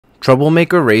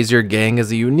Troublemaker Raise Your Gang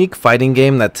is a unique fighting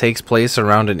game that takes place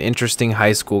around an interesting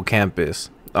high school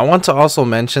campus. I want to also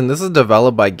mention this is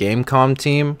developed by Gamecom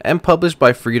team and published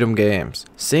by Freedom Games.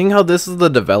 Seeing how this is the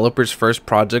developer's first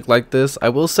project like this, I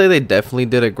will say they definitely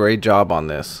did a great job on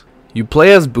this. You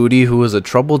play as Booty, who is a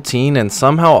troubled teen and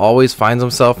somehow always finds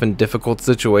himself in difficult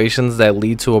situations that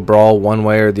lead to a brawl one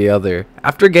way or the other.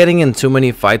 After getting in too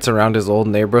many fights around his old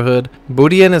neighborhood,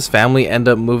 Booty and his family end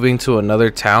up moving to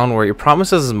another town where he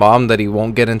promises his mom that he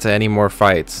won't get into any more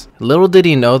fights. Little did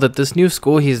he know that this new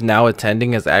school he's now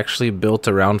attending is actually built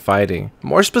around fighting.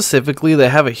 More specifically, they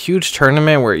have a huge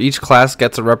tournament where each class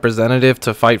gets a representative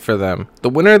to fight for them. The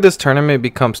winner of this tournament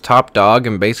becomes top dog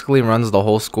and basically runs the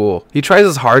whole school. He tries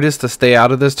his hardest to stay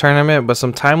out of this tournament, but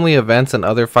some timely events and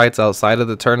other fights outside of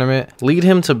the tournament lead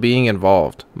him to being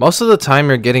involved. Most of the time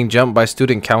you're getting jumped by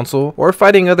student council or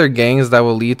fighting other gangs that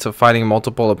will lead to fighting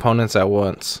multiple opponents at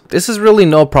once. This is really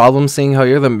no problem seeing how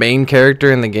you're the main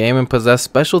character in the game and possess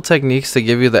special techniques to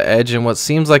give you the edge in what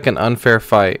seems like an unfair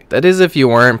fight. That is if you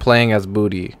weren't playing as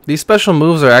Booty. These special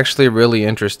moves are actually really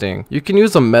interesting. You can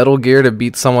use a metal gear to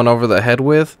beat someone over the head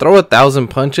with, throw 1,000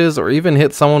 punches, or even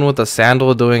hit someone with a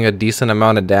sandal doing a decent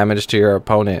amount of damage to your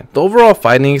opponent. The overall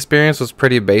fighting experience was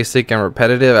pretty basic and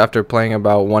repetitive after playing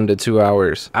about 1 to 2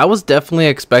 hours. I was definitely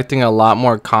expecting a lot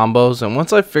more combos, and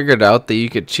once I figured out that you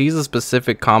could cheese a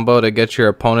specific combo to get your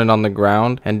opponent on the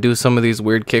ground and do some of these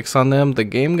weird kicks on them, the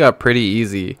game got pretty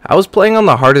easy. I was playing on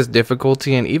the hardest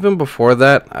difficulty, and even before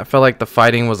that, I felt like the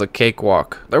fighting was a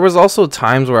cakewalk. There was also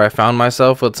times where I found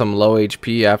myself with some low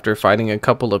HP after fighting a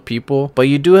couple of people, but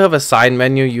you do have a side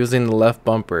menu using the left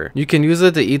bumper. You can use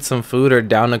it to eat some food or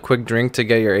down a quick drink to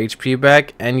get your HP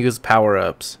back and use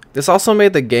power-ups. This also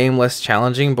made the game less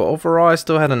challenging, but overall I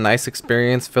still had a nice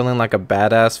experience feeling like a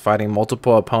badass fighting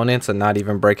multiple opponents and not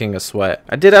even breaking a sweat.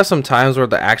 I did have some times where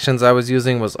the actions I was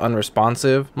using was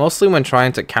unresponsive, mostly when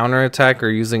trying to counterattack or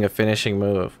using a finishing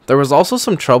move. There was also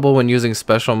some trouble when using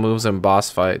special moves in boss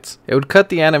fights. It would cut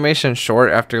the animation short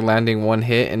after landing one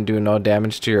hit and do no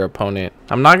damage to your opponent.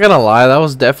 I'm not gonna lie, that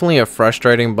was definitely a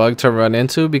frustrating bug to run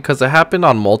into because it happened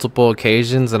on multiple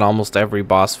occasions in almost every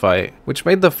boss fight, which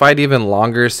made the fight even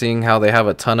longer seeing how they have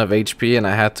a ton of HP and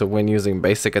I had to win using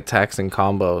basic attacks and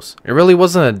combos. It really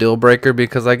wasn't a deal breaker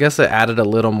because I guess it added a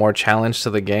little more challenge to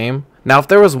the game. Now, if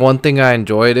there was one thing I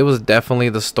enjoyed, it was definitely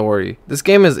the story. This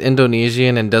game is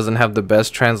Indonesian and doesn't have the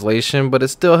best translation, but it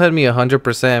still had me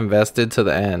 100% invested to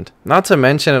the end. Not to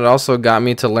mention, it also got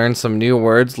me to learn some new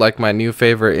words like my new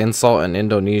favorite insult in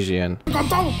Indonesian.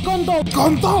 Kontol, kontol,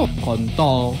 kontol,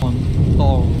 kontol,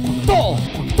 kontol,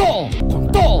 kontol,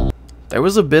 kontol. There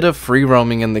was a bit of free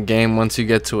roaming in the game once you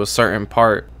get to a certain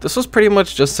part. This was pretty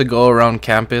much just to go around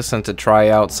campus and to try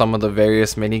out some of the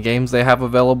various mini games they have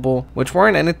available, which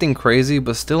weren't anything crazy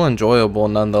but still enjoyable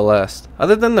nonetheless.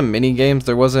 Other than the mini games,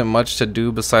 there wasn't much to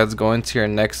do besides going to your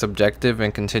next objective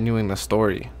and continuing the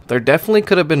story. There definitely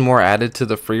could have been more added to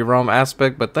the free roam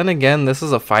aspect, but then again, this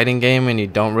is a fighting game and you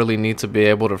don't really need to be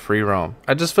able to free roam.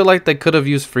 I just feel like they could have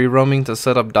used free roaming to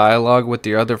set up dialogue with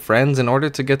your other friends in order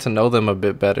to get to know them a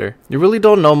bit better. You really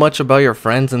don't know much about your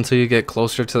friends until you get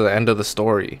closer to the end of the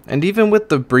story. And even with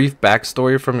the brief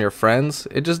backstory from your friends,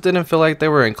 it just didn't feel like they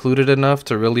were included enough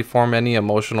to really form any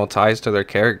emotional ties to their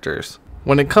characters.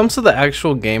 When it comes to the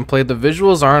actual gameplay, the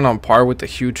visuals aren't on par with the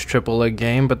huge AAA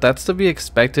game, but that's to be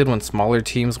expected when smaller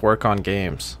teams work on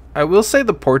games. I will say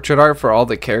the portrait art for all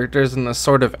the characters in this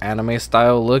sort of anime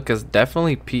style look is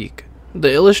definitely peak.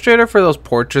 The illustrator for those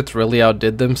portraits really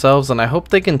outdid themselves, and I hope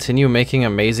they continue making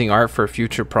amazing art for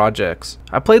future projects.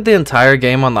 I played the entire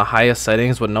game on the highest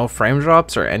settings with no frame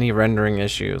drops or any rendering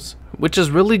issues, which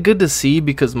is really good to see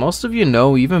because most of you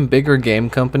know even bigger game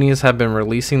companies have been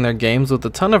releasing their games with a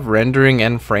ton of rendering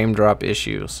and frame drop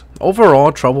issues.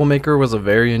 Overall, Troublemaker was a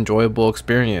very enjoyable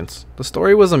experience. The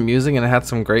story was amusing and it had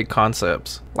some great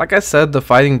concepts. Like I said, the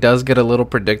fighting does get a little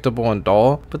predictable and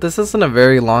dull, but this isn't a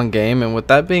very long game, and with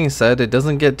that being said, it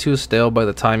doesn't get too stale by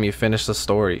the time you finish the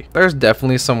story. There's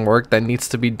definitely some work that needs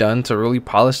to be done to really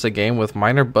polish the game with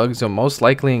minor bugs you'll most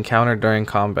likely encounter during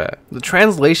combat. The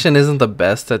translation isn't the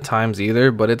best at times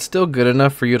either, but it's still good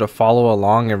enough for you to follow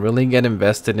along and really get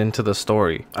invested into the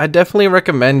story. I definitely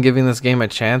recommend giving this game a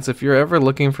chance if you're ever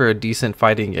looking for a decent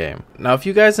fighting game. Now, if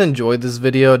you guys enjoyed this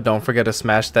video, don't forget to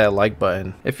smash that like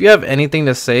button. If you have anything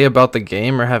to say about the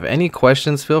game or have any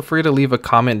questions, feel free to leave a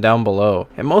comment down below.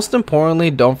 And most importantly,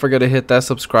 don't forget to hit that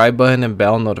subscribe button and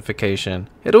bell notification.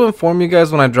 It'll inform you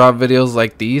guys when I drop videos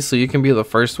like these so you can be the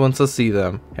first ones to see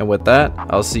them. And with that,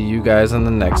 I'll see you guys in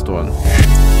the next one.